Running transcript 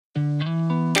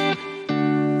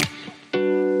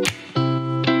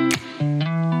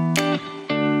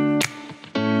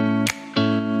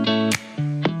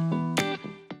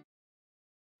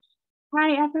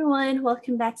Hi everyone,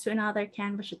 welcome back to another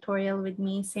Canva tutorial with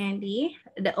me, Sandee,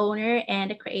 the owner and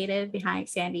the creative behind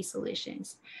Sandee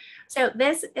Solutions. So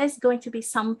this is going to be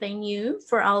something new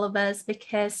for all of us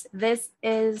because this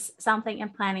is something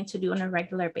I'm planning to do on a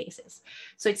regular basis.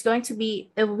 So it's going to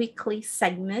be a weekly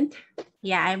segment.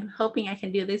 Yeah, I'm hoping I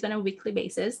can do this on a weekly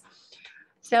basis.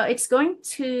 So it's going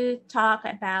to talk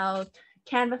about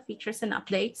Canva features and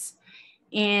updates.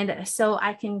 And so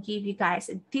I can give you guys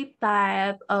a deep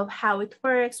dive of how it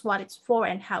works, what it's for,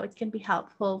 and how it can be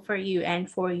helpful for you and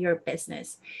for your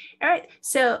business. All right,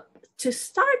 so to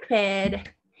start with,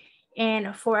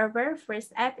 and for our very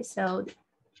first episode,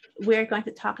 we're going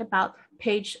to talk about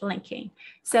page linking.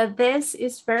 So this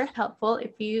is very helpful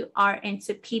if you are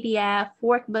into PDF,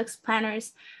 workbooks,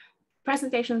 planners,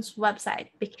 presentations, website,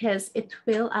 because it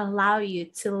will allow you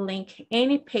to link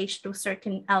any page to a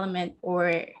certain element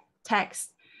or text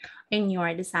in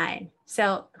your design.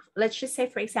 So let's just say,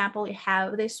 for example, you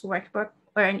have this workbook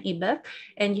or an ebook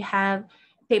and you have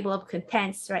table of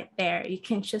contents right there. You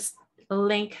can just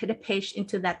link the page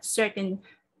into that certain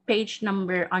page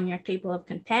number on your table of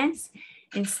contents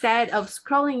instead of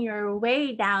scrolling your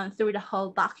way down through the whole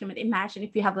document. Imagine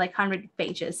if you have like 100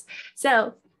 pages.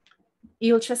 So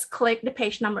you'll just click the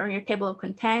page number on your table of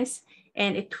contents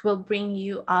and it will bring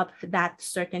you up that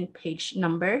certain page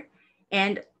number,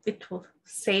 and it will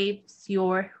save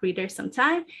your reader some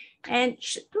time. And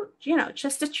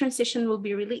just the transition will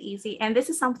be really easy. And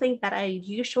this is something that I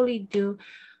usually do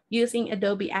using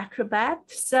Adobe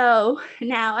Acrobat. So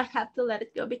now I have to let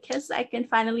it go because I can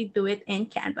finally do it in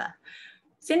Canva.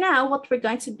 So now what we're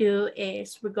going to do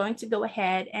is we're going to go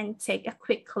ahead and take a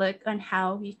quick look on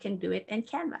how you can do it in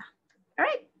Canva.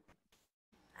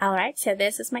 All right, so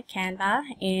this is my Canva,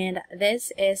 and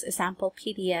this is a sample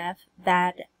PDF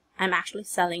that I'm actually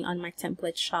selling on my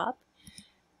template shop.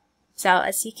 So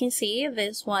as you can see,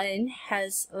 this one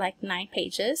has like 9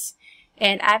 pages,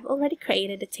 and I've already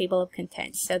created a table of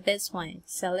contents. So this one,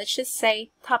 so let's just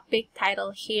say topic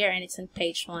title here, and it's on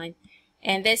page 1.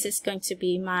 And this is going to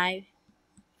be my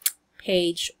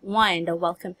page 1, the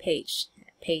welcome page.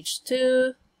 Page 2,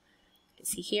 you can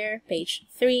see here, page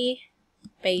 3,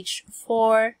 page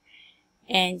 4,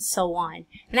 and so on.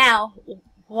 Now,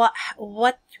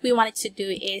 what we wanted to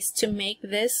do is to make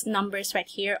this numbers right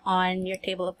here on your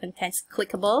table of contents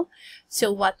clickable.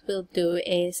 So what we'll do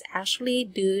is actually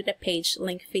do the page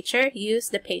link feature, use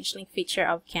the page link feature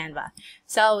of Canva.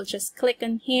 So we'll just click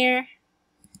on here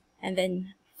and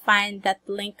then find that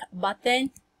link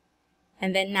button,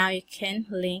 and then now you can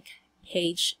link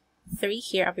page 3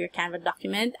 here of your Canva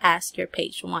document as your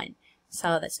page 1.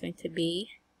 So that's going to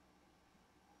be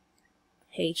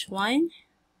page 1.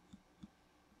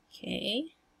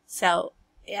 Okay, so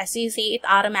as you see, it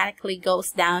automatically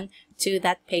goes down to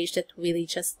that page that we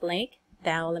just linked.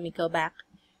 Now let me go back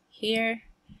here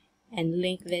and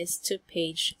link this to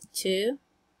page 2.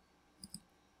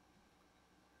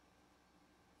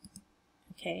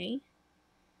 Okay,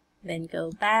 then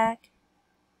go back.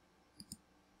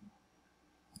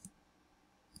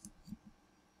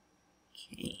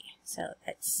 Okay, so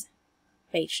that's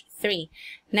page 3.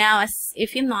 Now,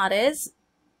 if you notice,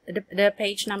 the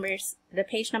page numbers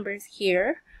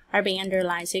here are being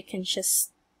underlined, so you can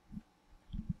just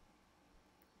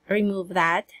remove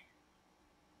that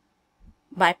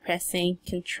by pressing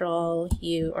Control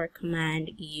U or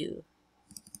Command U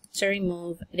to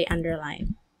remove the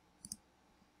underline.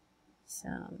 So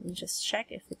let me just check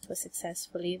if it was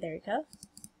successfully. There you go.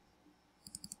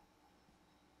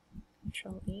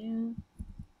 Control U.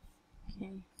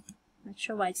 Okay. Not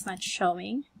sure why it's not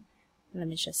showing. Let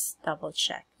me just double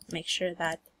check. Make sure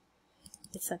that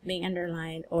it's not being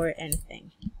underlined or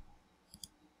anything.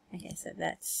 Okay, so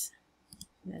that's,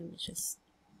 let me just,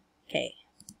 okay,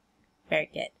 very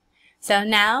good. So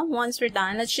now, once we're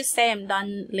done, let's just say I'm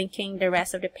done linking the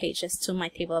rest of the pages to my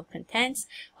table of contents.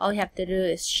 All you have to do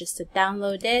is just to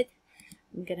download it.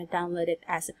 I'm gonna download it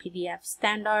as a PDF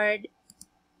standard,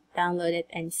 download it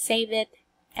and save it.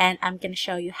 And I'm going to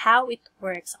show you how it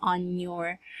works on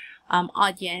your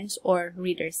audience or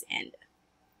reader's end.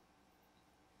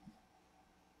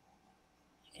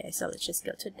 Okay, so let's just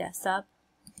go to desktop.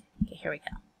 Okay, here we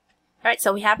go. All right,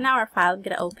 so we have now our file. I'm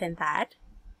going to open that.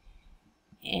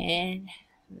 And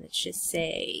let's just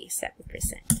say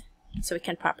 70% so we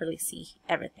can properly see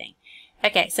everything.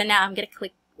 Okay, so now I'm going to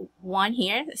click 1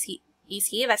 here. You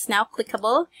see, that's now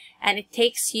clickable, and it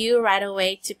takes you right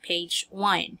away to page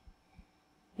 1.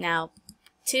 Now,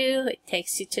 2, it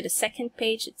takes you to the second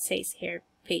page. It says here,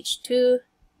 page 2.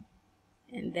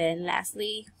 And then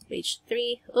lastly, page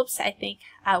 3. Oops, I think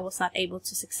I was not able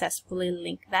to successfully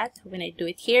link that when I do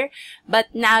it here.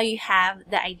 But now you have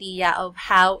the idea of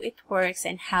how it works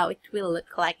and how it will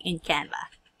look like in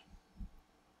Canva.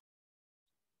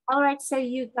 All right, so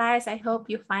you guys, I hope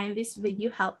you find this video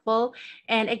helpful.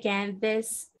 And again,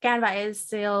 this Canva is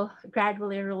still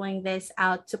gradually rolling this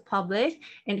out to public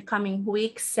in the coming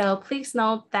weeks. So please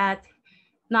note that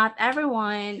not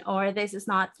everyone, or this is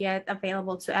not yet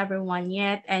available to everyone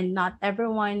yet, and not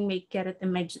everyone may get it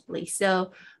immediately.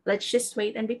 So let's just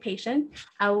wait and be patient.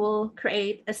 I will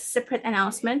create a separate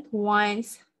announcement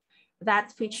once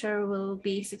that feature will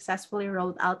be successfully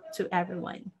rolled out to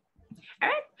everyone. All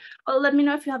right. Well, let me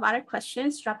know if you have other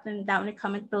questions. Drop them down in the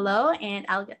comment below, and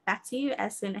I'll get back to you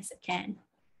as soon as I can.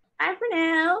 Bye for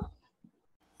now.